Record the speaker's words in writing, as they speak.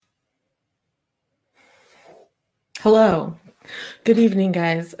Hello. Good evening,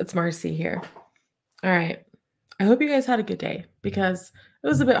 guys. It's Marcy here. All right. I hope you guys had a good day because it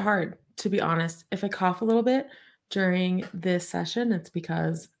was a bit hard, to be honest. If I cough a little bit during this session, it's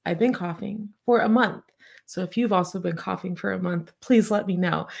because I've been coughing for a month. So if you've also been coughing for a month, please let me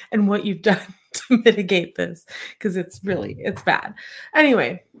know and what you've done to mitigate this because it's bad.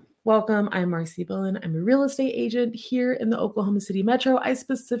 Anyway, welcome. I'm Marcy Billen. I'm a real estate agent here in the Oklahoma City Metro. I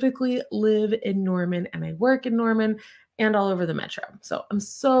specifically live in Norman and I work in Norman and all over the Metro. So I'm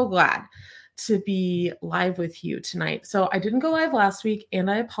so glad to be live with you tonight. So I didn't go live last week and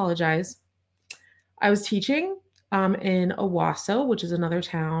I apologize. I was teaching in Owasso, which is another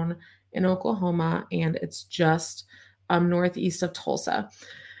town in Oklahoma, and it's just northeast of Tulsa.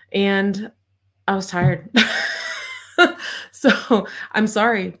 And I was tired. So I'm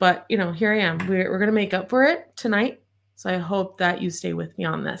sorry, but here I am. We're going to make up for it tonight. So I hope that you stay with me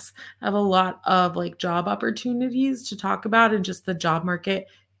on this. I have a lot of job opportunities to talk about and just the job market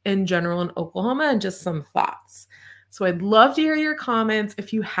in general in Oklahoma and just some thoughts. So I'd love to hear your comments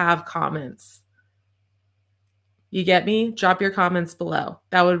if you have comments. You get me? Drop your comments below.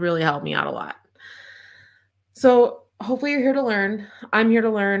 That would really help me out a lot. So hopefully you're here to learn. I'm here to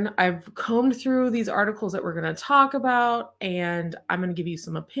learn. I've combed through these articles that we're going to talk about, and I'm going to give you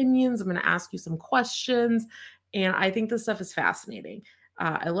some opinions. I'm going to ask you some questions, and I think this stuff is fascinating.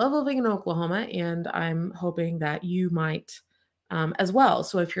 I love living in Oklahoma, and I'm hoping that you might as well.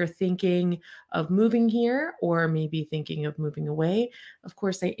 So if you're thinking of moving here or maybe thinking of moving away, of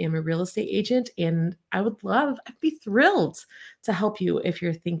course, I am a real estate agent, and I'd be thrilled to help you if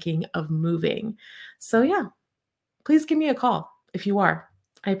you're thinking of moving. So yeah, please give me a call if you are.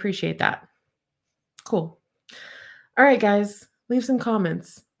 I appreciate that. Cool. All right, guys, leave some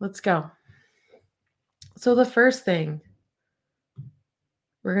comments. Let's go. So the first thing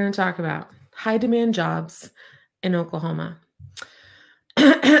we're going to talk about, high demand jobs in Oklahoma.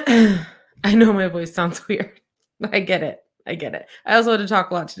 I know my voice sounds weird. I get it. I also had to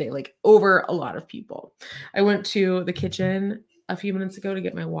talk a lot today, over a lot of people. I went to the kitchen a few minutes ago to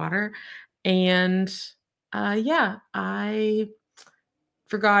get my water, and I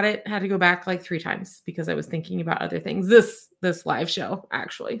forgot it, had to go back 3 times because I was thinking about other things. This live show,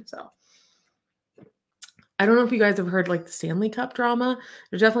 actually. So I don't know if you guys have heard the Stanley Cup drama.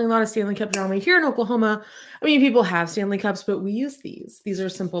 There's definitely a lot of Stanley Cup drama here in Oklahoma. I mean, people have Stanley Cups, but we use these. These are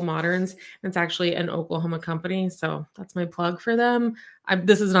Simple Moderns. It's actually an Oklahoma company, so that's my plug for them.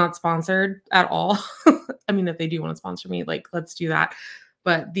 This is not sponsored at all. I mean, if they do want to sponsor me, let's do that.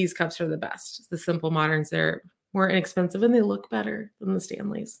 But these cups are the best. The Simple Moderns, they're more inexpensive and they look better than the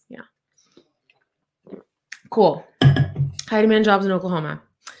Stanleys. Yeah. Cool. High demand jobs in Oklahoma.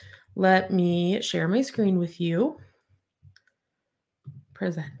 Let me share my screen with you.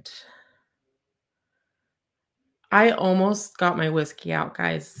 Present. I almost got my whiskey out,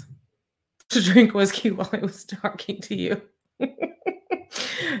 guys, to drink whiskey while I was talking to you.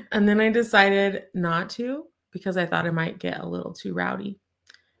 And then I decided not to because I thought I might get a little too rowdy.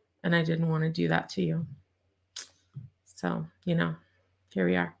 And I didn't want to do that to you. So, here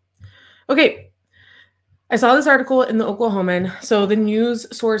we are. Okay. I saw this article in the Oklahoman. So the news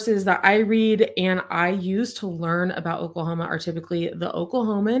sources that I read and I use to learn about Oklahoma are typically the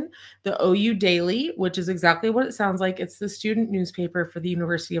Oklahoman, the OU Daily, which is exactly what it sounds like. It's the student newspaper for the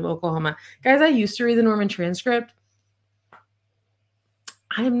University of Oklahoma. Guys, I used to read the Norman Transcript.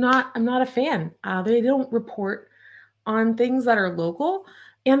 I'm not a fan. They don't report on things that are local,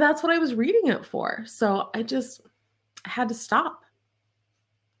 and that's what I was reading it for. So I had to stop.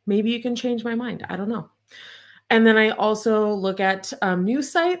 Maybe you can change my mind. I don't know. And then I also look at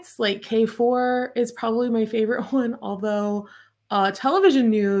news sites like K4 is probably my favorite one, although television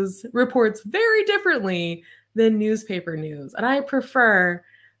news reports very differently than newspaper news. And I prefer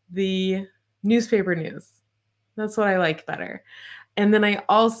the newspaper news. That's what I like better. And then I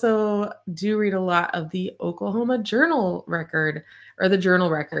also do read a lot of the Oklahoma Journal Record or the Journal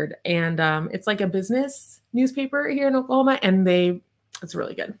Record. And it's like a business newspaper here in Oklahoma. And it's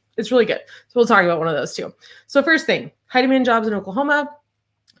really good. It's really good. So we'll talk about one of those too. So first thing, high demand jobs in Oklahoma.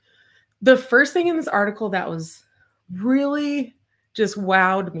 The first thing in this article that was really just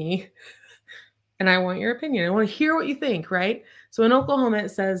wowed me, and I want your opinion. I want to hear what you think, right? So in Oklahoma, it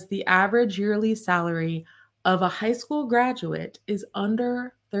says the average yearly salary of a high school graduate is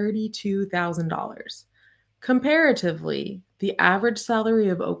under $32,000. Comparatively, the average salary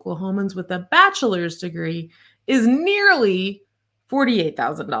of Oklahomans with a bachelor's degree is nearly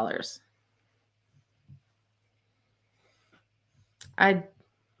 $48,000. I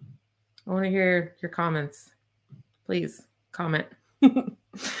want to hear your comments. Please comment.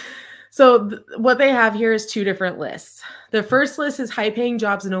 So what they have here is two different lists. The first list is high-paying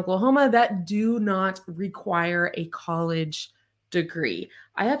jobs in Oklahoma that do not require a college degree.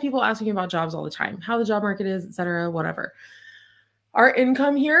 I have people asking about jobs all the time, how the job market is, etc., whatever. Our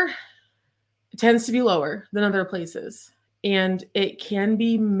income here tends to be lower than other places, and it can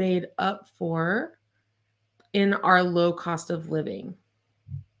be made up for in our low cost of living.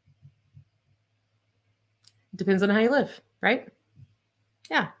 Depends on how you live, right?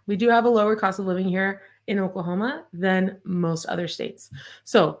 Yeah, we do have a lower cost of living here in Oklahoma than most other states.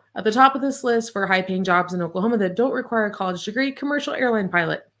 So at the top of this list for high-paying jobs in Oklahoma that don't require a college degree, commercial airline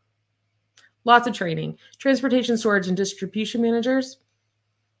pilot. Lots of training. Transportation, storage, and distribution managers.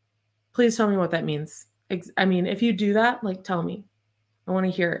 Please tell me what that means. I mean, if you do that, like, tell me. I want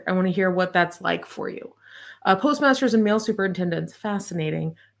to hear. I want to hear what that's like for you. Postmasters and mail superintendents.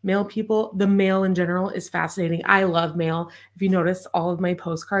 Fascinating. Mail people, the mail in general is fascinating. I love mail. If you notice all of my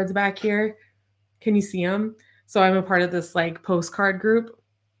postcards back here, can you see them? So I'm a part of this like postcard group.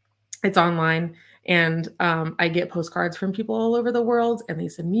 It's online, and I get postcards from people all over the world, and they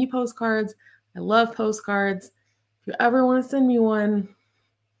send me postcards. I love postcards. If you ever want to send me one,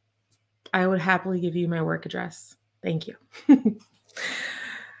 I would happily give you my work address. Thank you.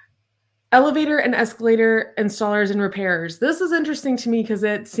 Elevator and escalator installers and repairers. This is interesting to me because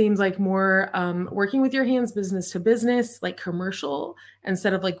it seems like more working with your hands, business to business, like commercial,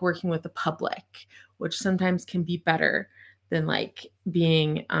 instead of like working with the public, which sometimes can be better than like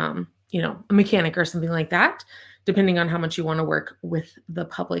being, a mechanic or something like that, depending on how much you want to work with the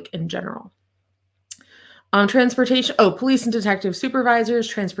public in general. Transportation, police and detective supervisors,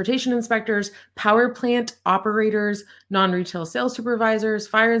 transportation inspectors, power plant operators, non-retail sales supervisors,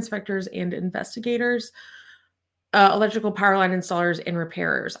 fire inspectors and investigators, electrical power line installers and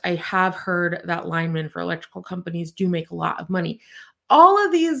repairers. I have heard that linemen for electrical companies do make a lot of money. All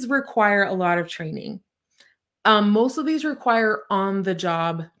of these require a lot of training. Most of these require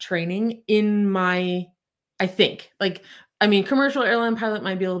on-the-job training I think. Commercial airline pilot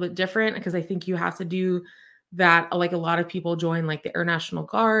might be a little bit different because I think you have to do that. Like a lot of people join like the Air National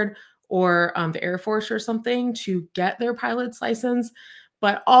Guard or the Air Force or something to get their pilot's license.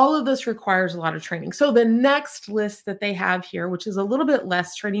 But all of this requires a lot of training. So the next list that they have here, which is a little bit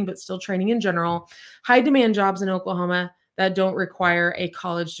less training, but still training in general, high demand jobs in Oklahoma that don't require a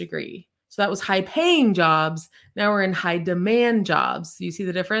college degree. So that was high paying jobs. Now we're in high demand jobs. You see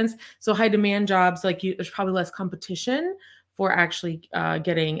the difference? So high demand jobs, there's probably less competition for actually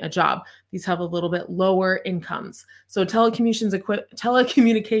getting a job. These have a little bit lower incomes. So telecommunications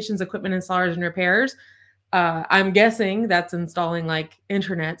equipment installers and repairers. I'm guessing that's installing like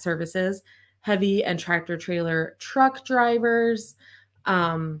internet services. Heavy and tractor trailer truck drivers.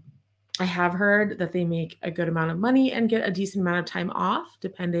 I have heard that they make a good amount of money and get a decent amount of time off,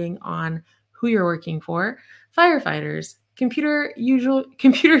 depending on who you're working for. Firefighters, computer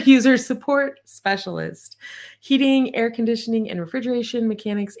user support specialist, heating, air conditioning, and refrigeration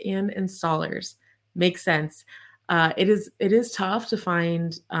mechanics and installers. Makes sense. It is tough to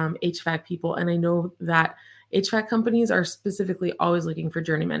find HVAC people, and I know that HVAC companies are specifically always looking for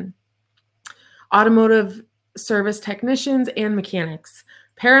journeymen. Automotive service technicians and mechanics,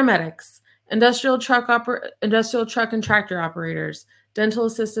 paramedics, industrial truck and tractor operators, dental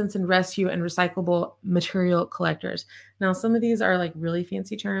assistants, and rescue and recyclable material collectors. Now, some of these are like really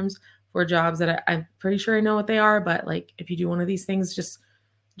fancy terms for jobs that I'm pretty sure I know what they are, but like if you do one of these things, just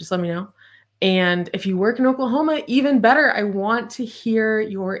let me know. And if you work in Oklahoma, even better, I want to hear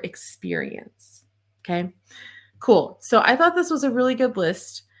your experience. Okay, cool. So I thought this was a really good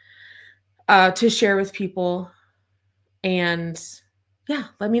list to share with people. And yeah,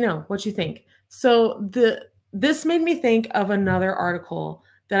 let me know what you think. So this made me think of another article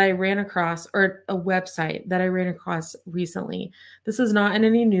that I ran across, or a website that I ran across recently. This is not in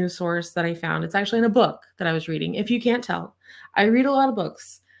any news source that I found. It's actually in a book that I was reading. If you can't tell, I read a lot of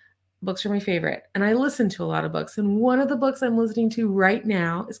books. Books are my favorite, and I listen to a lot of books. And one of the books I'm listening to right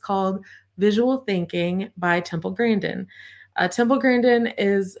now is called Visual Thinking by Temple Grandin. Temple Grandin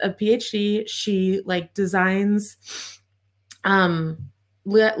is a PhD. She designs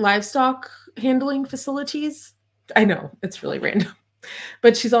livestock handling facilities. I know it's really random,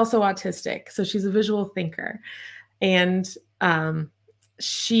 but she's also autistic. So she's a visual thinker. And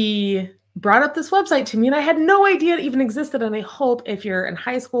she brought up this website to me, and I had no idea it even existed. And I hope if you're in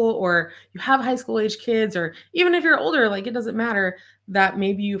high school or you have high school age kids, or even if you're older, it doesn't matter, that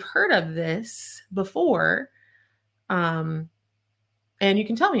maybe you've heard of this before. And you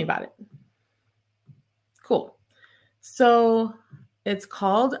can tell me about it. Cool. So it's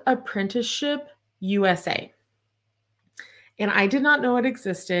called Apprenticeship USA. And I did not know it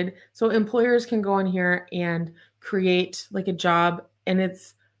existed. So employers can go on here and create like a job, and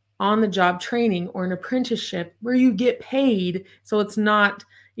it's on the job training or an apprenticeship where you get paid. So it's not,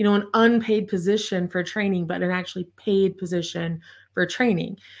 an unpaid position for training, but an actually paid position for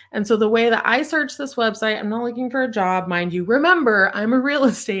training. And so the way that I search this website, I'm not looking for a job, mind you. Remember, I'm a real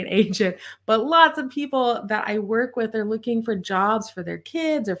estate agent, but lots of people that I work with are looking for jobs for their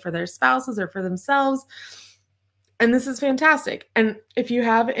kids or for their spouses or for themselves. And this is fantastic. And if you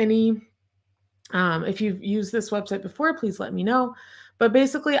have any, if you've used this website before, please let me know. But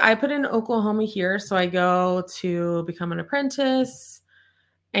basically, I put in Oklahoma here. So I go to become an apprentice,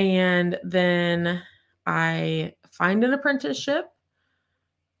 and then I find an apprenticeship,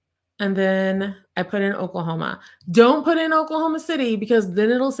 and then I put in Oklahoma. Don't put in Oklahoma City, because then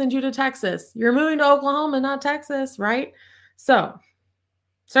it'll send you to Texas. You're moving to Oklahoma, not Texas, right? So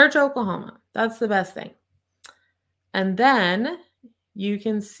search Oklahoma. That's the best thing. And then you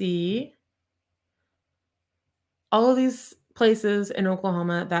can see all of these places in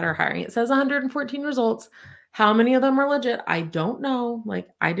Oklahoma that are hiring. It says 114 results. How many of them are legit? I don't know. Like,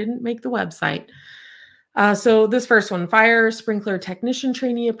 I didn't make the website. So this first one, fire sprinkler technician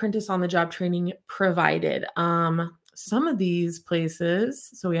trainee apprentice on the job training provided. Some of these places,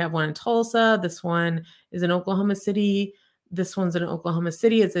 so we have one in Tulsa. This one is in Oklahoma City. This one's in Oklahoma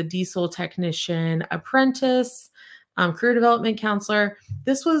City. It's a diesel technician apprentice, career development counselor.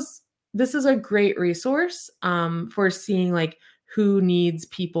 This is a great resource for seeing like who needs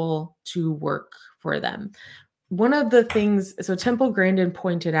people to work for them. One of the things, so Temple Grandin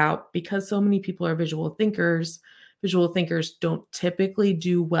pointed out, because so many people are visual thinkers don't typically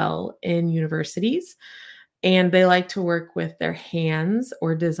do well in universities, and they like to work with their hands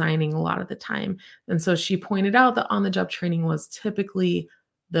or designing a lot of the time. And so she pointed out that on-the-job training was typically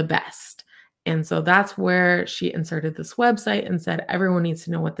the best. And so that's where she inserted this website and said, everyone needs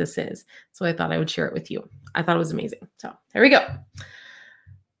to know what this is. So I thought I would share it with you. I thought it was amazing. So there we go.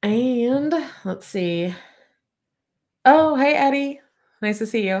 And let's see. Oh, hey, Eddie. Nice to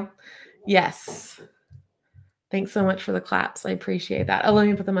see you. Yes. Thanks so much for the claps. I appreciate that. Oh, let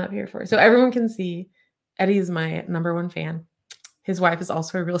me put them up here for you so everyone can see. Eddie is my number one fan. His wife is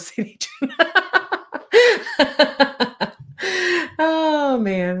also a real estate agent. Oh,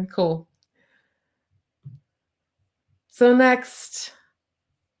 man. Cool. So next,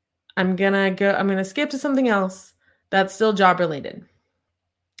 I'm going to skip to something else that's still job related.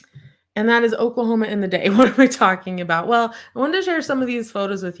 And that is Oklahoma in the day. What am I talking about? Well, I wanted to share some of these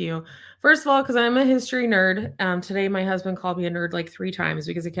photos with you. First of all, because I'm a history nerd. Today, my husband called me a nerd like 3 times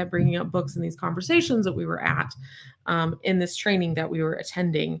because he kept bringing up books in these conversations that we were at in this training that we were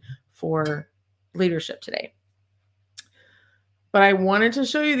attending for leadership today. But I wanted to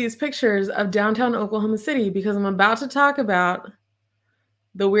show you these pictures of downtown Oklahoma City because I'm about to talk about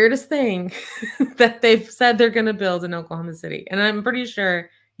the weirdest thing that they've said they're going to build in Oklahoma City. And I'm pretty sure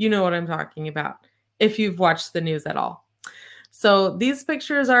you know what I'm talking about if you've watched the news at all. So these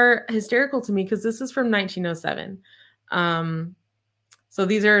pictures are hysterical to me because this is from 1907. So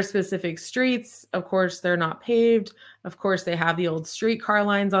these are specific streets. Of course, they're not paved. Of course, they have the old streetcar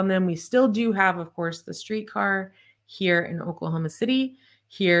lines on them. We still do have, of course, the streetcar here in Oklahoma City.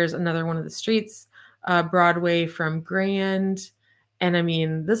 Here's another one of the streets, Broadway from Grand. And I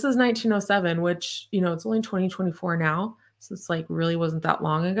mean, this is 1907, which, it's only 2024 now. So it's like really wasn't that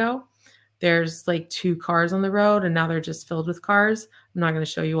long ago. There's like 2 cars on the road and now they're just filled with cars. I'm not going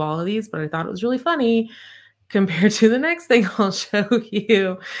to show you all of these, but I thought it was really funny compared to the next thing I'll show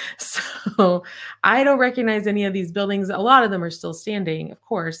you. So I don't recognize any of these buildings. A lot of them are still standing. Of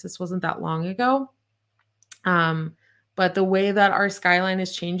course, this wasn't that long ago. But the way that our skyline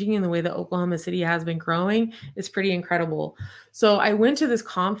is changing and the way that Oklahoma City has been growing is pretty incredible. So I went to this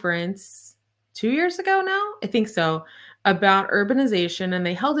conference 2 years ago now, I think so, about urbanization, and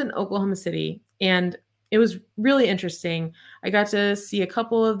they held it in Oklahoma City. And it was really interesting. I got to see a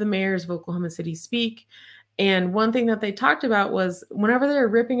couple of the mayors of Oklahoma City speak. And one thing that they talked about was whenever they're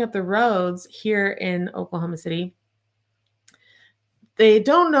ripping up the roads here in Oklahoma City, they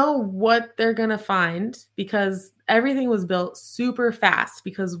don't know what they're going to find because everything was built super fast.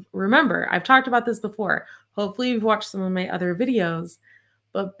 Because remember, I've talked about this before. Hopefully you've watched some of my other videos.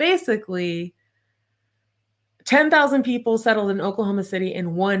 But basically, 10,000 people settled in Oklahoma City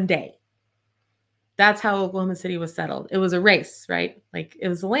in one day. That's how Oklahoma City was settled. It was a race, right? Like it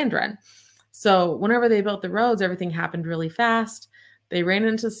was a land run. So whenever they built the roads, everything happened really fast. They ran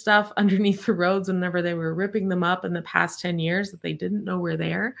into stuff underneath the roads whenever they were ripping them up in the past 10 years that they didn't know were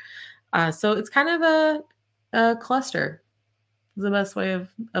there. So it's kind of a cluster is the best way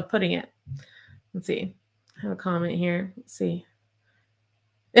of putting it. Let's see. I have a comment here. Let's see.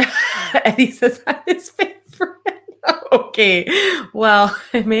 Eddie says I'm his favorite. Okay. Well,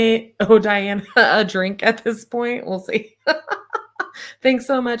 I may owe Diana a drink at this point. We'll see. Thanks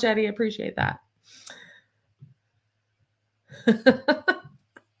so much, Eddie. Appreciate that.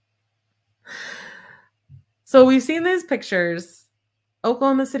 So we've seen these pictures.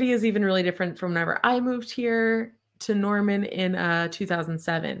 Oklahoma City is even really different from whenever I moved here to Norman in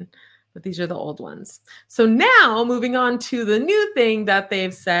 2007. But these are the old ones. So now moving on to the new thing that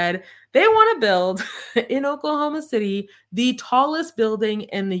they've said, they want to build in Oklahoma City the tallest building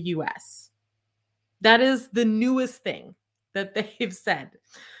in the US. That is the newest thing that they've said.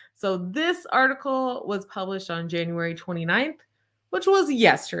 So this article was published on January 29th, which was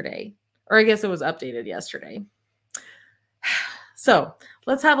yesterday, or I guess it was updated yesterday. So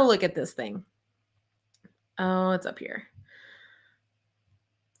let's have a look at this thing. Oh, it's up here.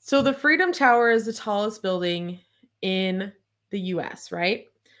 So the Freedom Tower is the tallest building in the US, right?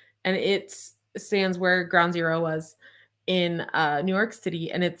 And it stands where Ground Zero was in New York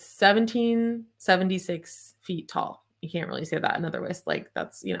City, and it's 1776 feet tall. You can't really say that in other ways. Like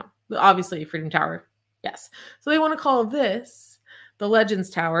that's, obviously Freedom Tower. Yes. So they want to call this the Legends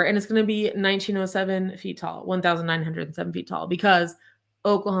Tower, and it's going to be 1907 feet tall, 1,907 feet tall, because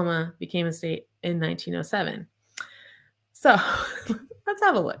Oklahoma became a state in 1907. So let's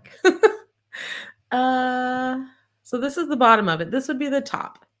have a look. So this is the bottom of it. This would be the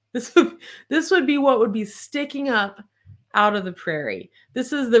top. This would be what would be sticking up out of the prairie.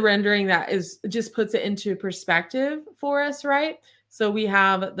 This is the rendering that just puts it into perspective for us, right? So we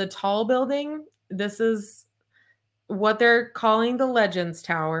have the tall building. This is what they're calling the Legends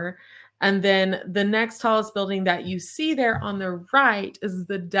Tower. And then the next tallest building that you see there on the right is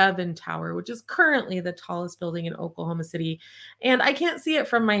the Devon Tower, which is currently the tallest building in Oklahoma City. And I can't see it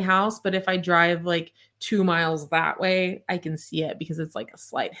from my house, but if I drive like 2 miles that way, I can see it because it's like a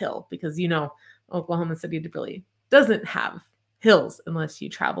slight hill, because Oklahoma City really doesn't have hills unless you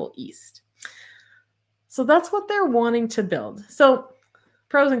travel east. So that's what they're wanting to build. So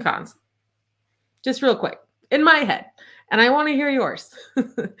pros and cons, just real quick in my head, and I want to hear yours.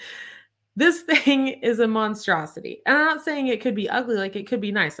 This thing is a monstrosity. And I'm not saying it could be ugly, like it could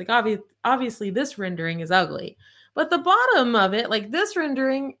be nice. Like obviously this rendering is ugly, but the bottom of it, like this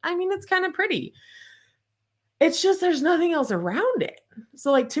rendering, I mean, it's kind of pretty. It's just there's nothing else around it.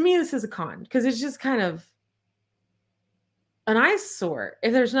 So like to me, this is a con because it's just kind of an eyesore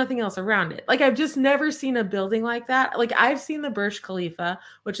if there's nothing else around it. Like I've just never seen a building like that. Like I've seen the Burj Khalifa,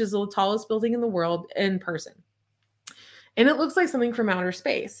 which is the tallest building in the world, in person. And it looks like something from outer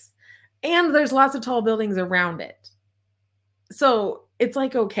space. And there's lots of tall buildings around it. So it's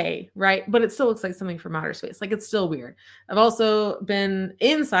like, okay, right? But it still looks like something from outer space. Like it's still weird. I've also been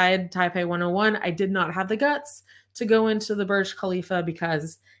inside Taipei 101. I did not have the guts to go into the Burj Khalifa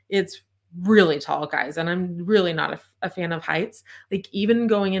because it's really tall, guys. And I'm really not a fan of heights. Like even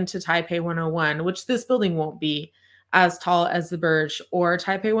going into Taipei 101, which this building won't be as tall as the Burj or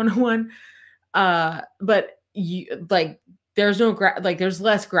Taipei 101. But there's there's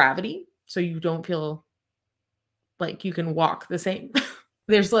less gravity. So you don't feel like you can walk the same.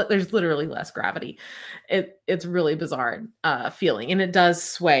 There's literally less gravity. It's really bizarre feeling. And it does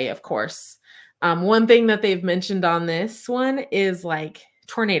sway, of course. One thing that they've mentioned on this one is like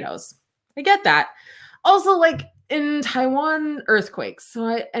tornadoes. I get that. Also, like in Taiwan, earthquakes.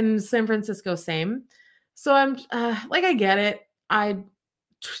 And San Francisco, same. So I'm I get it.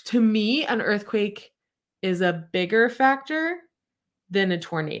 To me, an earthquake is a bigger factor than a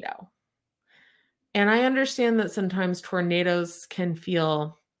tornado. And I understand that sometimes tornadoes can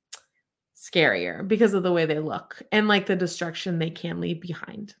feel scarier because of the way they look and like the destruction they can leave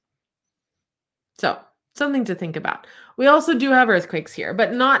behind. So something to think about. We also do have earthquakes here,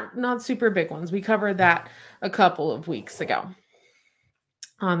 but not super big ones. We covered that a couple of weeks ago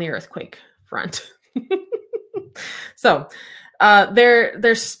on the earthquake front. So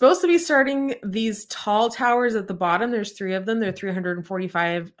they're supposed to be starting these tall towers at the bottom. There's 3 of them. They're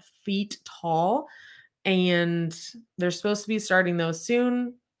 345 feet tall, and they're supposed to be starting those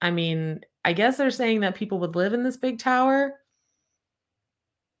soon. I mean, I guess they're saying that people would live in this big tower.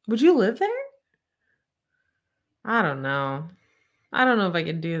 Would you live there? I don't know. I don't know if I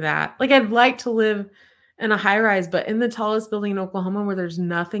could do that. Like I'd like to live in a high rise, but in the tallest building in Oklahoma where there's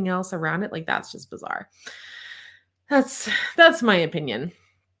nothing else around it, like that's just bizarre. That's my opinion.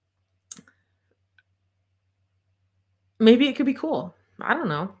 Maybe it could be cool. I don't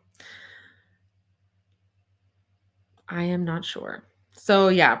know. I am not sure. So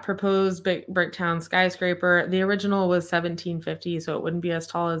yeah, proposed Bricktown skyscraper. The original was 1750, so it wouldn't be as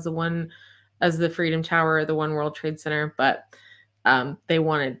tall as the one as the Freedom Tower or the One World Trade Center, but they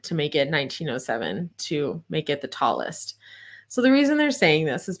wanted to make it 1907 to make it the tallest. So the reason they're saying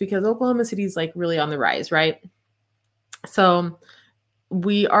this is because Oklahoma City is like really on the rise, right? So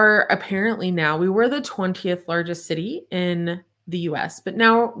we are apparently now, we were the 20th largest city in the US, but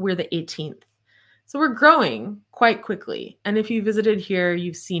now we're the 18th. So we're growing quite quickly. And if you visited here,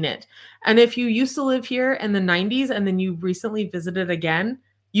 you've seen it. And if you used to live here in the 90s and then you recently visited again,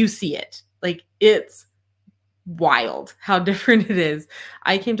 you see it. Like, it's wild how different it is.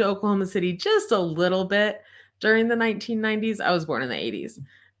 I came to Oklahoma City just a little bit during the 1990s. I was born in the 80s.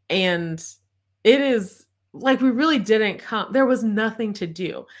 And it is like, we really didn't come. There was nothing to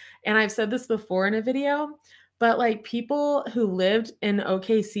do. And I've said this before in a video, but like, people who lived in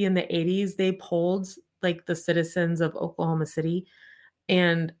OKC in the 80s, they polled like the citizens of Oklahoma City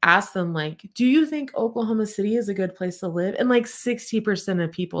and asked them, like, do you think Oklahoma City is a good place to live? And like 60%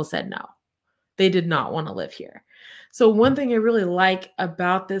 of people said no. They did not want to live here. So one thing I really like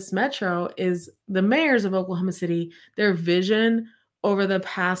about this metro is the mayors of Oklahoma City, their vision over the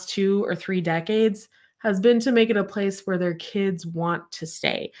past 2 or 3 decades has been to make it a place where their kids want to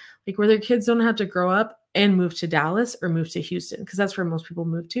stay, like where their kids don't have to grow up and move to Dallas or move to Houston, because that's where most people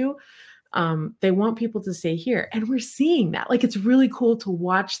move to. They want people to stay here. And we're seeing that. Like, it's really cool to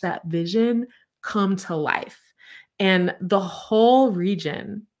watch that vision come to life. And the whole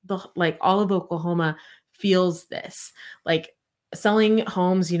region, like all of Oklahoma, feels this. Like, selling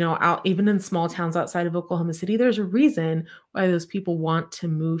homes, out even in small towns outside of Oklahoma City, there's a reason why those people want to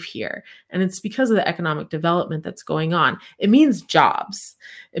move here. And it's because of the economic development that's going on. It means jobs,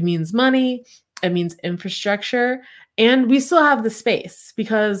 it means money, it means infrastructure. And we still have the space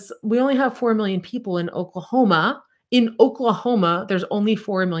because we only have 4 million people in Oklahoma. In Oklahoma, there's only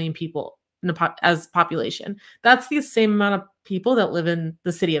 4 million people as population. That's the same amount of people that live in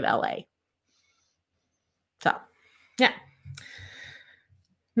the city of LA. So, yeah.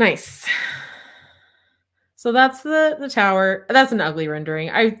 Nice. So that's the tower. That's an ugly rendering.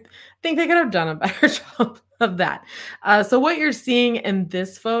 I think they could have done a better job of that. So what you're seeing in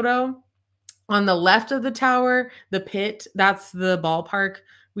this photo, on the left of the tower, the pit, that's the ballpark.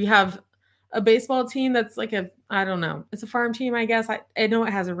 We have a baseball team that's like I don't know. It's a farm team, I guess. I know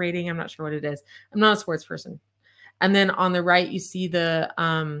it has a rating. I'm not sure what it is. I'm not a sports person. And then on the right, you see the,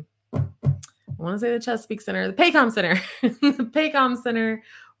 I want to say the Chesapeake Center, the Paycom Center, the Paycom Center,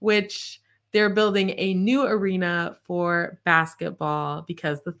 which they're building a new arena for basketball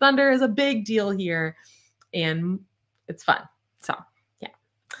because the Thunder is a big deal here and it's fun. So, yeah.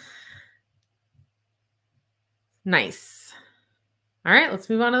 Nice. All right, let's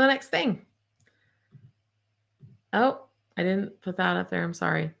move on to the next thing. Oh, I didn't put that up there. I'm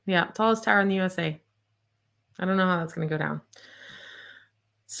sorry. Yeah, tallest tower in the USA. I don't know how that's going to go down.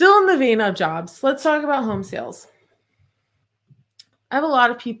 Still in the vein of jobs, let's talk about home sales. I have a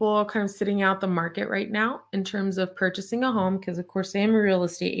lot of people kind of sitting out the market right now in terms of purchasing a home because, of course, I am a real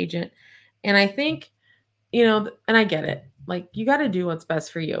estate agent. And I think, and I get it. Like, you got to do what's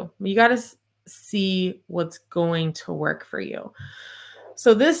best for you. You got to see what's going to work for you.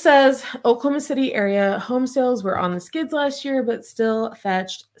 So this says Oklahoma City area home sales were on the skids last year, but still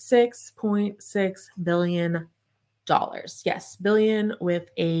fetched $6.6 billion. Yes, billion with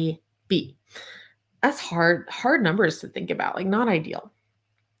a B. That's hard numbers to think about, like not ideal.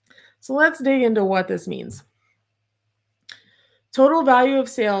 So let's dig into what this means. Total value of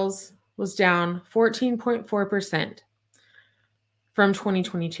sales was down 14.4% from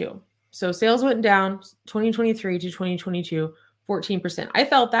 2022. So sales went down 2023 to 2022, 14%. I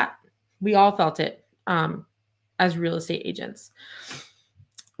felt that. We all felt it as real estate agents.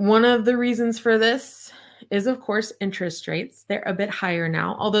 One of the reasons for this is, of course, interest rates. They're a bit higher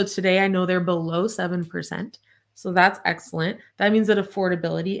now, although today I know they're below 7%. So that's excellent. That means that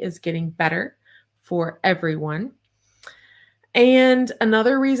affordability is getting better for everyone. And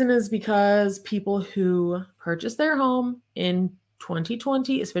another reason is because people who purchased their home in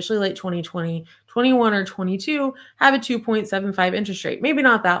 2020, especially late 2020, 21 or 22, have a 2.75 interest rate. Maybe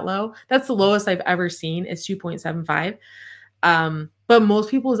not that low. That's the lowest I've ever seen is 2.75. But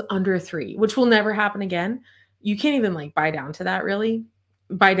most people is under 3, which will never happen again. You can't even like buy down to that really.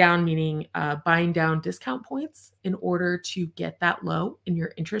 Buy down meaning buying down discount points in order to get that low in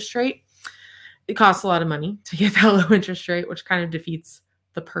your interest rate. It costs a lot of money to get that low interest rate, which kind of defeats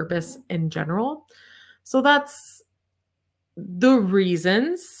the purpose in general. So that's the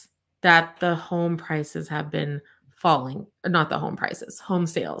reasons that the home prices have been falling. Not the home prices, home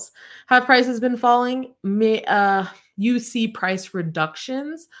sales. Have prices been falling? You see price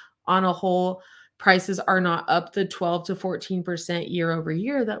reductions on a whole prices are not up the 12 to 14% year over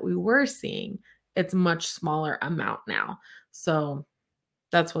year that we were seeing. It's much smaller amount now. So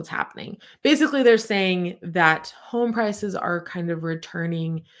that's what's happening. Basically, they're saying that home prices are kind of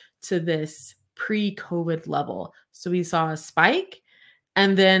returning to this pre-COVID level. So we saw a spike,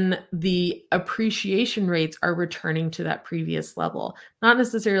 and then the appreciation rates are returning to that previous level, not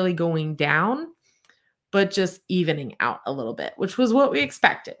necessarily going down, but just evening out a little bit, which was what we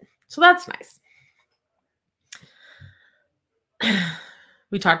expected. So that's nice.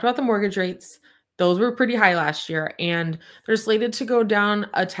 We talked about the mortgage rates. Those were pretty high last year, and they're slated to go down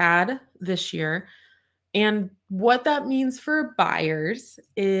a tad this year. And what that means for buyers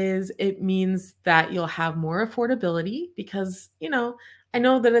is it means that you'll have more affordability because, I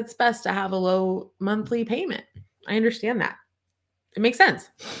know that it's best to have a low monthly payment. I understand that. It makes sense.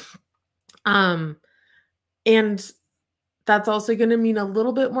 And that's also going to mean a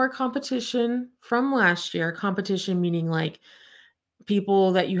little bit more competition from last year. Competition meaning like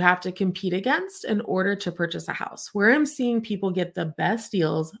people that you have to compete against in order to purchase a house. Where I'm seeing people get the best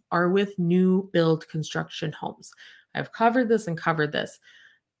deals are with new build construction homes. I've covered this and covered this.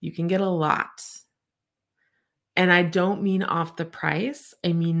 You can get a lot. And I don't mean off the price.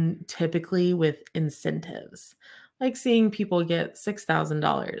 I mean typically with incentives. Like seeing people get $6,000,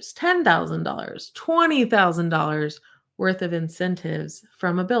 $10,000, $20,000 worth of incentives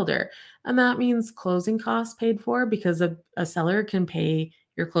from a builder. And that means closing costs paid for because a seller can pay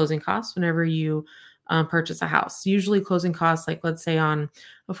your closing costs whenever you purchase a house. Usually closing costs, like let's say on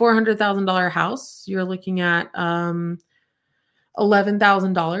a $400,000 house, you're looking at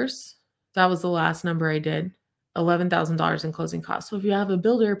 $11,000. That was the last number I did. $11,000 in closing costs. So if you have a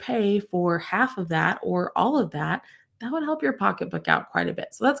builder pay for half of that or all of that, that would help your pocketbook out quite a bit.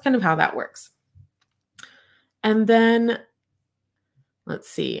 So that's kind of how that works. And then let's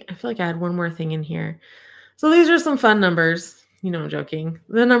see. I feel like I had one more thing in here. So these are some fun numbers. I'm joking.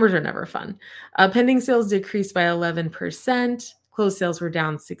 The numbers are never fun. Pending sales decreased by 11%. Closed sales were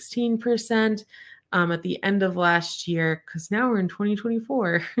down 16%. At the end of last year, because now we're in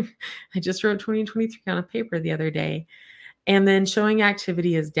 2024. I just wrote 2023 on a paper the other day. And then showing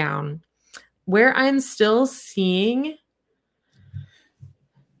activity is down. Where I'm still seeing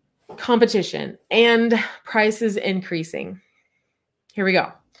competition and prices increasing. Here we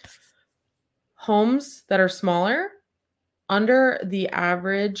go. Homes that are smaller, under the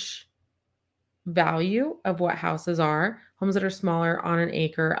average value of what houses are, homes that are smaller on an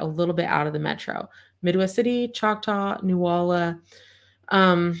acre, a little bit out of the metro. Midwest City, Choctaw, Newalla,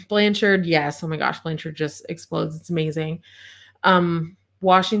 Blanchard, yes. Oh my gosh, Blanchard just explodes. It's amazing.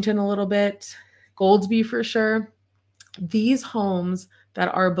 Washington a little bit, Goldsby for sure. These homes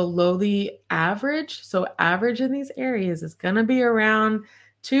that are below the average, so average in these areas is going to be around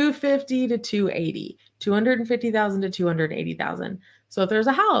 250 to 280, 250,000 to 280,000. So if there's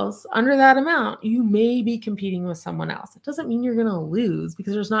a house under that amount, you may be competing with someone else. It doesn't mean you're going to lose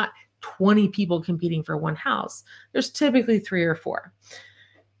because there's not 20 people competing for one house. There's typically 3 or 4,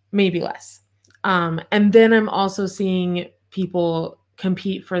 maybe less. And then I'm also seeing people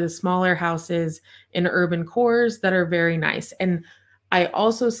compete for the smaller houses in urban cores that are very nice. And I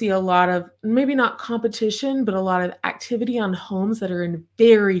also see a lot of, maybe not competition, but a lot of activity on homes that are in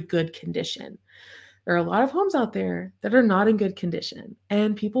very good condition. There are a lot of homes out there that are not in good condition,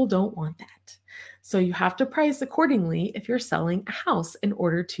 and people don't want that. So you have to price accordingly if you're selling a house in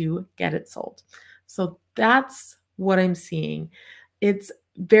order to get it sold. So that's what I'm seeing. It's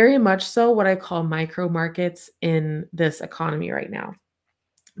very much so what I call micro markets in this economy right now,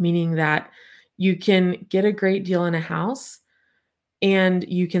 meaning that you can get a great deal in a house and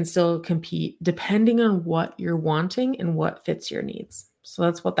you can still compete depending on what you're wanting and what fits your needs. So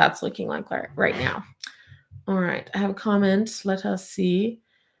that's what that's looking like right now. All right, I have a comment. Let us see.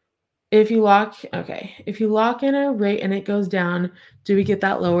 If you lock in a rate and it goes down, do we get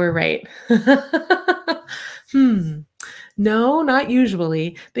that lower rate? No, not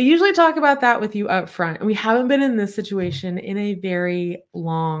usually. They usually talk about that with you up front. And we haven't been in this situation in a very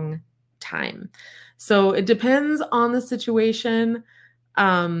long time. So it depends on the situation.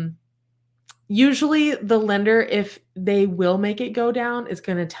 Usually the lender, if they will make it go down, is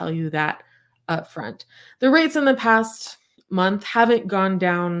going to tell you that up front. The rates in the past month haven't gone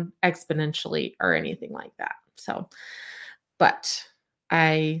down exponentially or anything like that. So, but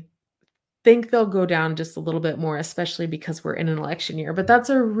I think they'll go down just a little bit more, especially because we're in an election year. But that's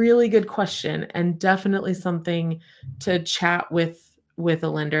a really good question and definitely something to chat with a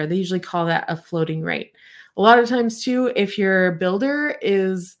lender. They usually call that a floating rate. A lot of times too, if your builder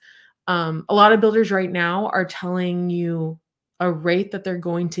is, a lot of builders right now are telling you a rate that they're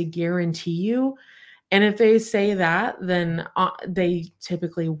going to guarantee you. And if they say that, then they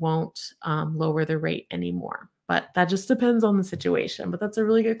typically won't lower the rate anymore. But that just depends on the situation. But that's a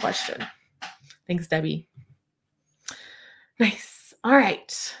really good question. Thanks, Debbie. Nice. All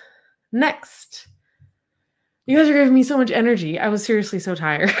right. Next. You guys are giving me so much energy. I was seriously so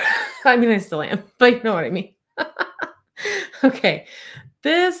tired. I mean, I still am, but you know what I mean. Okay.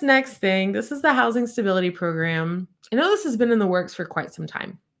 This next thing, this is the Housing Stability Program. I know this has been in the works for quite some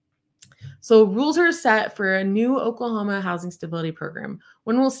time. So rules are set for a new Oklahoma Housing Stability Program.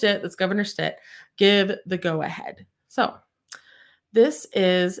 When will Stitt, that's Governor Stitt, give the go-ahead? So this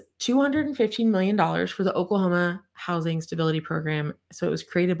is $215 million for the Oklahoma Housing Stability Program. So it was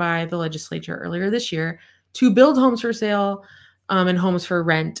created by the legislature earlier this year to build homes for sale and homes for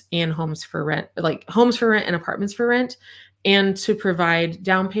rent and homes for rent, like homes for rent and apartments for rent, and to provide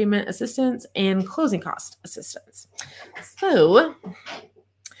down payment assistance and closing cost assistance. So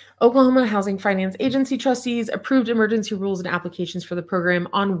Oklahoma Housing Finance Agency trustees approved emergency rules and applications for the program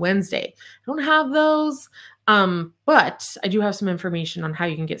on Wednesday. I don't have those, but I do have some information on how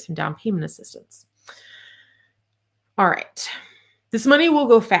you can get some down payment assistance. All right. This money will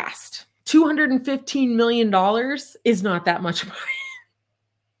go fast. $215 million is not that much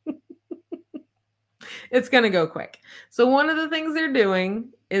money. It's going to go quick. So one of the things they're doing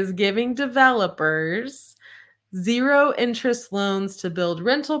is giving developers 0 interest loans to build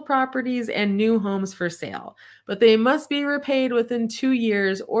rental properties and new homes for sale, but they must be repaid within 2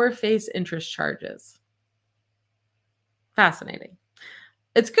 years or face interest charges. Fascinating.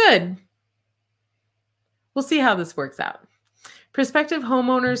 It's good. We'll see how this works out. Prospective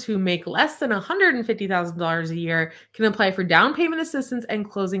homeowners who make less than $150,000 a year can apply for down payment assistance and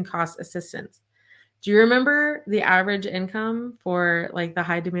closing cost assistance. Do you remember the average income for like the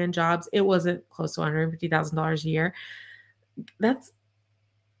high demand jobs? It wasn't close to $150,000 a year. That's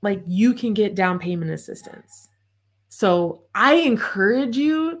like you can get down payment assistance. So I encourage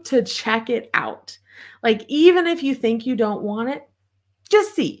you to check it out. Like even if you think you don't want it,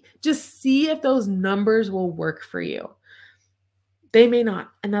 just see if those numbers will work for you. They may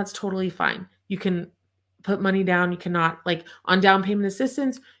not, and that's totally fine. You can put money down. You cannot, like on down payment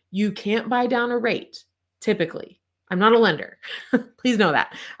assistance, you can't buy down a rate, typically. I'm not a lender. Please know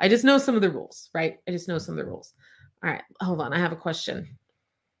that. I just know some of the rules, right? I just know some of the rules. All right, hold on. I have a question.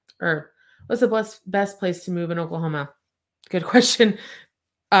 Or what's the best place to move in Oklahoma? Good question.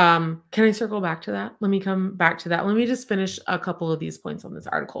 Can I circle back to that? Let me come back to that. Let me just finish a couple of these points on this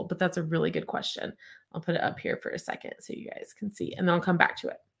article, but that's a really good question. I'll put it up here for a second so you guys can see, and then I'll come back to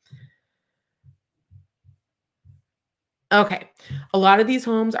it. Okay. A lot of these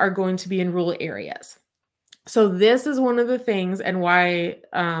homes are going to be in rural areas. So this is one of the things and why,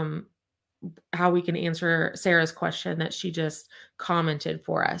 how we can answer Sarah's question that she just commented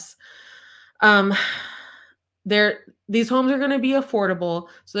for us. These homes are going to be affordable.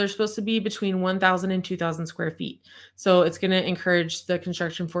 So they're supposed to be between 1,000 and 2,000 square feet. So it's going to encourage the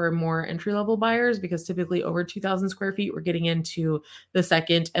construction for more entry-level buyers because typically over 2,000 square feet, we're getting into the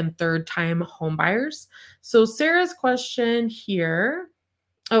second and third time home buyers. So Sarah's question here.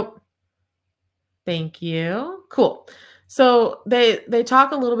 Oh, thank you. Cool. So they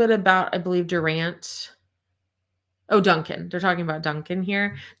talk a little bit about, I believe, Durant. Oh, Duncan. They're talking about Duncan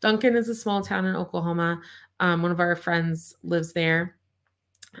here. Duncan is a small town in Oklahoma. One of our friends lives there.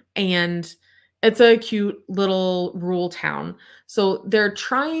 And it's a cute little rural town. So they're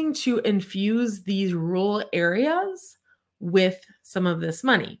trying to infuse these rural areas with some of this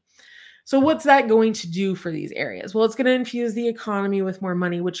money. So what's that going to do for these areas? Well, it's going to infuse the economy with more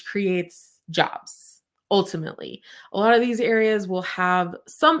money, which creates jobs. Ultimately, a lot of these areas will have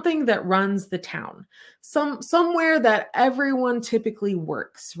something that runs the town, somewhere that everyone typically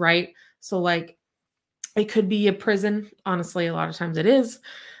works, right? So like it could be a prison. Honestly, a lot of times it is.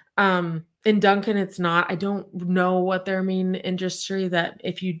 In Duncan, it's not. I don't know what their main industry, that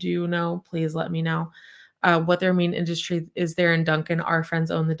if you do know, please let me know what their main industry is there in Duncan. Our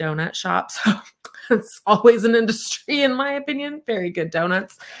friends own the donut shop. So it's always an industry, in my opinion. Very good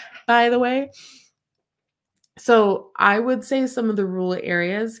donuts, by the way. So I would say some of the rural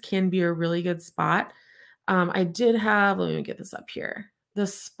areas can be a really good spot. I did have, let me get this up here. The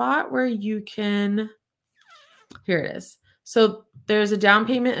spot where you can, here it is. So there's a down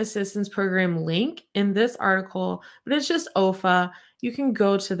payment assistance program link in this article, but it's just OFA. You can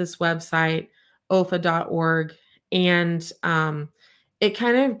go to this website, ofa.org, and it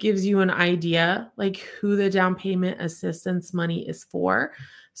kind of gives you an idea like who the down payment assistance money is for.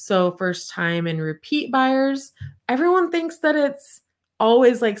 So first time and repeat buyers, everyone thinks that it's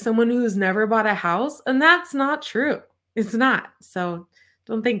always like someone who's never bought a house, and that's not true. It's not. So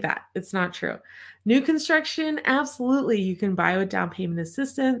don't think that. It's not true. New construction, absolutely. You can buy with down payment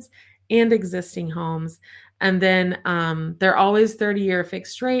assistance and existing homes. And then they're always 30-year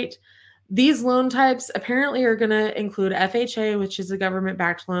fixed rate. These loan types apparently are going to include FHA, which is a government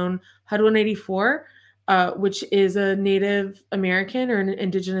backed loan, HUD 184, which is a Native American or an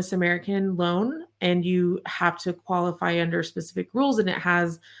Indigenous American loan. And you have to qualify under specific rules. And it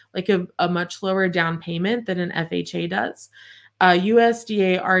has like a much lower down payment than an FHA does.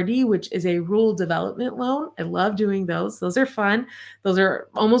 USDA RD, which is a rural development loan. I love doing those. Those are fun. Those are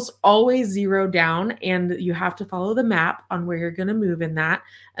almost always zero down, and you have to follow the map on where you're going to move in that.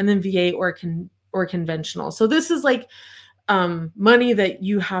 And then VA or conventional. So this is like money that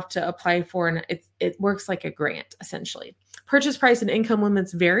you have to apply for, and it works like a grant essentially. Purchase price and income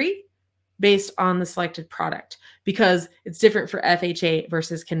limits vary based on the selected product because it's different for FHA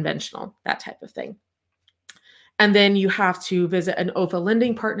versus conventional, that type of thing. And then you have to visit an OFA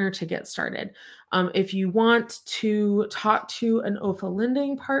lending partner to get started. If you want to talk to an OFA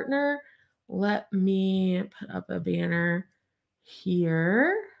lending partner, let me put up a banner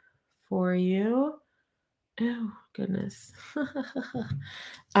here for you. Oh, goodness.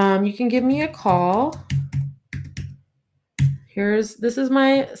 You can give me a call. This is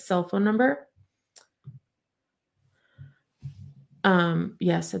my cell phone number.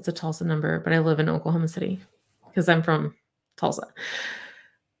 Yes, it's a Tulsa number, but I live in Oklahoma City because I'm from Tulsa.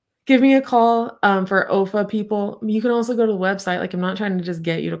 Give me a call for OFA people. You can also go to the website. Like, I'm not trying to just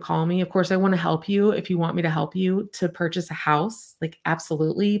get you to call me. Of course, I want to help you. If you want me to help you to purchase a house, like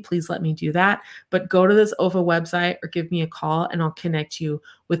absolutely, please let me do that. But go to this OFA website or give me a call and I'll connect you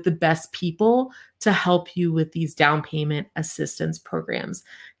with the best people to help you with these down payment assistance programs.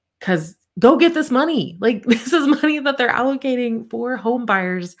 Because go get this money. Like, this is money that they're allocating for home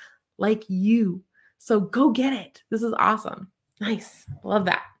buyers like you. So go get it. This is awesome. Nice. Love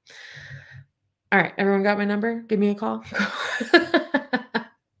that. All right. Everyone got my number? Give me a call.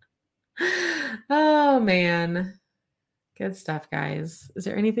 Oh, man. Good stuff, guys. Is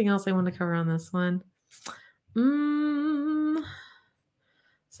there anything else I want to cover on this one?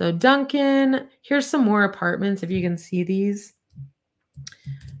 So Duncan, here's some more apartments. If you can see these.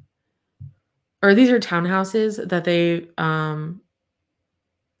 Or these are townhouses that they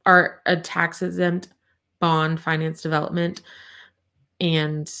are a tax-exempt bond finance development,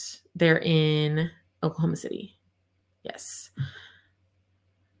 and they're in Oklahoma City. Yes.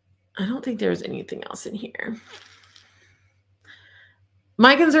 I don't think there's anything else in here.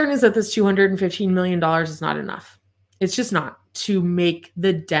 My concern is that this $215 million is not enough. It's just not to make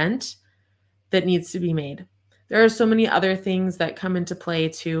the dent that needs to be made. There are so many other things that come into play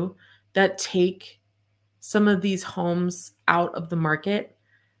too that take some of these homes out of the market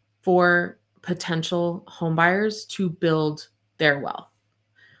for potential home buyers to build their wealth.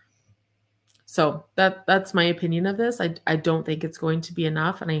 So that's my opinion of this. I don't think it's going to be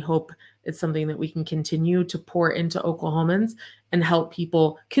enough, and I hope it's something that we can continue to pour into Oklahomans and help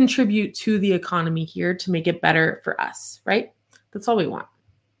people contribute to the economy here to make it better for us, right? That's all we want.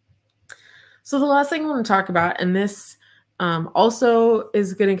 So the last thing I want to talk about, and this also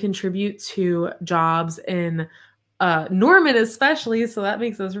is going to contribute to jobs in Norman especially, so that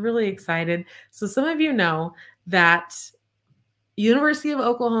makes us really excited. So some of you know that University of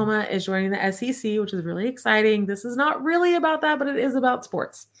Oklahoma is joining the SEC, which is really exciting. This is not really about that, but it is about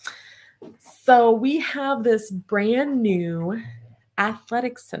sports. So we have this brand new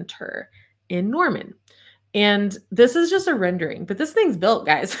athletic center in Norman. And this is just a rendering, but this thing's built,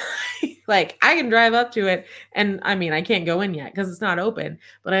 guys. Like, I can drive up to it, and I mean, I can't go in yet because it's not open,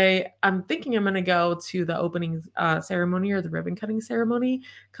 but I'm thinking I'm going to go to the opening ceremony or the ribbon cutting ceremony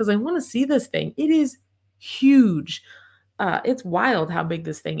because I want to see this thing. It is huge. It's wild how big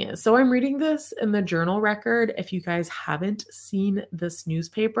this thing is. So I'm reading this in the Journal Record. If you guys haven't seen this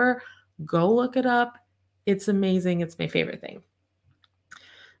newspaper, go look it up. It's amazing. It's my favorite thing.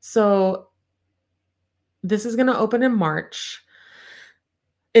 So this is going to open in March.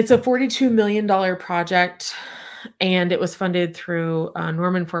 It's a $42 million project, and it was funded through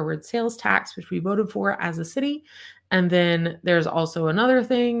Norman Forward Sales Tax, which we voted for as a city. And then there's also another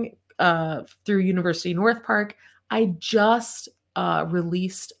thing through University North Park. I just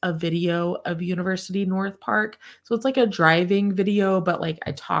released a video of University North Park. So it's like a driving video, but like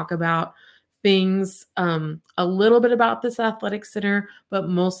I talk about things, a little bit about this athletic center, but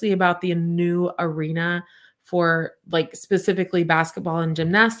mostly about the new arena for like specifically basketball and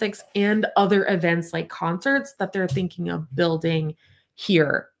gymnastics and other events like concerts that they're thinking of building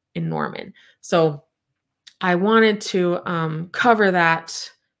here in Norman. So I wanted to cover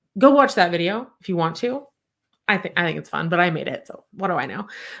that. Go watch that video if you want to. I think it's fun, but I made it, so what do I know?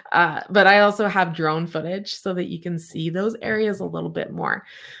 But I also have drone footage so that you can see those areas a little bit more.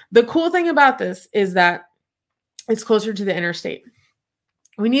 The cool thing about this is that it's closer to the interstate.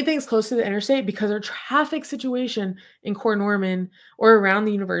 We need things close to the interstate because our traffic situation in Core Norman or around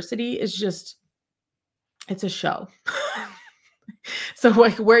the university is just, it's a show. So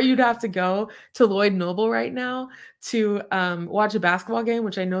like where you'd have to go to Lloyd Noble right now to watch a basketball game,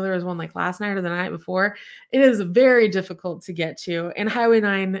 which I know there was one like last night or the night before, it is very difficult to get to. And Highway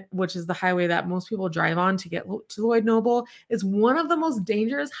 9, which is the highway that most people drive on to get to Lloyd Noble, is one of the most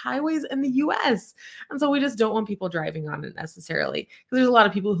dangerous highways in the US. And so we just don't want people driving on it necessarily because there's a lot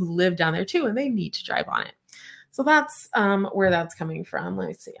of people who live down there too and they need to drive on it. So that's where that's coming from. Let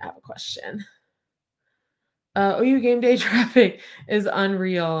me see. I have a question. OU game day traffic is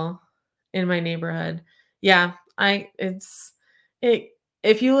unreal in my neighborhood. Yeah,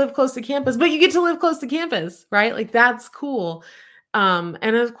 if you live close to campus, but you get to live close to campus, right? Like that's cool. And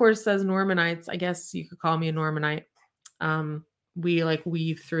of course, as Normanites, I guess you could call me a Normanite. We like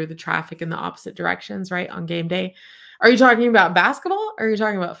weave through the traffic in the opposite directions, right? On game day. Are you talking about basketball or are you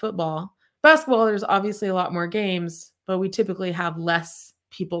talking about football? Basketball, there's obviously a lot more games, but we typically have less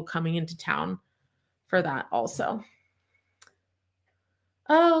people coming into town for that also.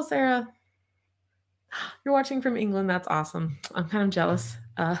 Oh, Sarah, you're watching from England. That's awesome. I'm kind of jealous.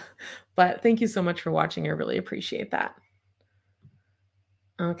 But thank you so much for watching. I really appreciate that.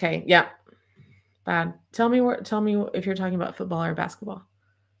 Okay. Yeah. Bad. Tell me if you're talking about football or basketball.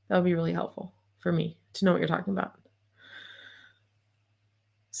 That would be really helpful for me to know what you're talking about.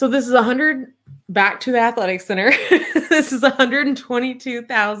 So this is 100 back to the athletic center. This is a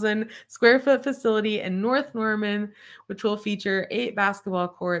 122,000 square foot facility in North Norman, which will feature 8 basketball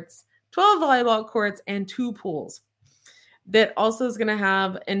courts, 12 volleyball courts, and 2 pools. That also is going to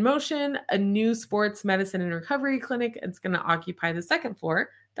have in motion a new sports medicine and recovery clinic. It's going to occupy the 2nd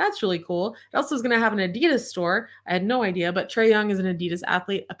floor. That's really cool. It also is going to have an Adidas store. I had no idea, but Trae Young is an Adidas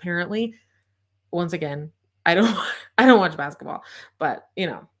athlete, apparently. Once again, I don't watch basketball, but you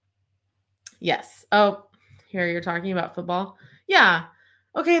know, yes. Oh, here you're talking about football. Yeah.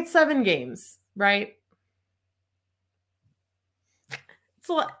 Okay. It's 7 games, right?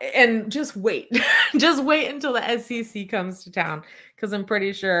 So, and just wait, just wait until the SEC comes to town. Cause I'm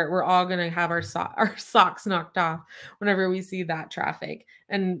pretty sure we're all going to have our socks knocked off whenever we see that traffic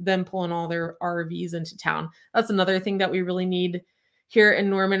and them pulling all their RVs into town. That's another thing that we really need here in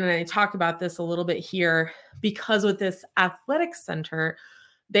Norman. And I talk about this a little bit here because with this athletic center,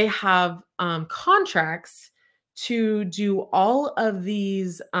 they have contracts to do all of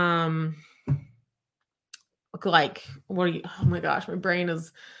these, like, what are you, oh my gosh, my brain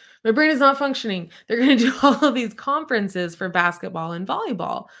is not functioning. They're going to do all of these conferences for basketball and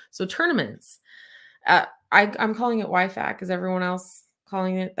volleyball. So tournaments. I'm calling it YFAC. Is everyone else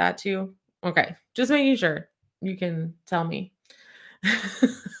calling it that too? Okay. Just making sure you can tell me.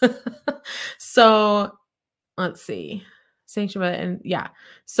 So let's see. Sanctioned by, and yeah.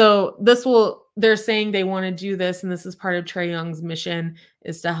 So they're saying they want to do this. And this is part of Trae Young's mission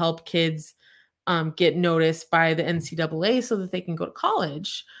is to help kids get noticed by the NCAA so that they can go to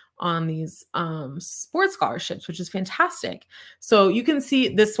college on these sports scholarships, which is fantastic. So you can see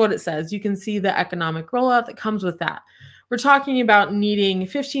this, what it says. You can see the economic rollout that comes with that. We're talking about needing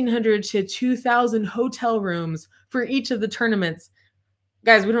 1,500 to 2,000 hotel rooms for each of the tournaments.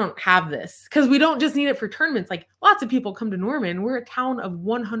 Guys, we don't have this because we don't just need it for tournaments. Like lots of people come to Norman. We're a town of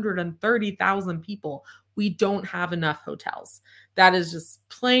 130,000 people. We don't have enough hotels. That is just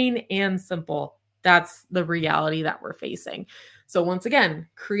plain and simple. That's the reality that we're facing. So once again,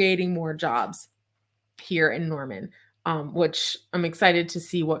 creating more jobs here in Norman, which I'm excited to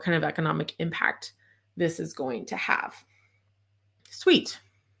see what kind of economic impact this is going to have. Sweet.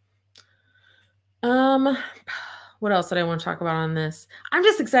 What else did I want to talk about on this? I'm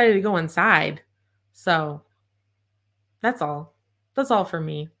just excited to go inside. So that's all. That's all for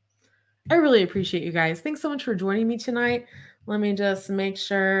me. I really appreciate you guys. Thanks so much for joining me tonight. Let me just make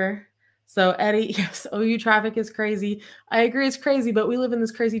sure. So Eddie, yes, OU traffic is crazy. I agree it's crazy, but we live in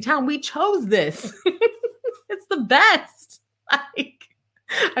this crazy town. We chose this. It's the best. Like,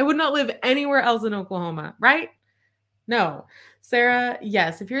 I would not live anywhere else in Oklahoma, right? No. Sarah,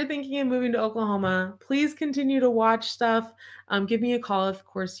 yes, if you're thinking of moving to Oklahoma, please continue to watch stuff. Give me a call if, of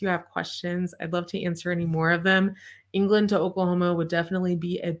course, you have questions. I'd love to answer any more of them. England to Oklahoma would definitely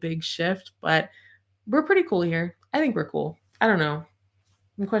be a big shift, but we're pretty cool here. I think we're cool. I don't know.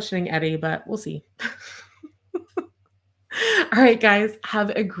 I'm questioning Eddie, but we'll see. All right, guys, have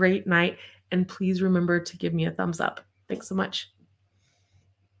a great night. And please remember to give me a thumbs up. Thanks so much.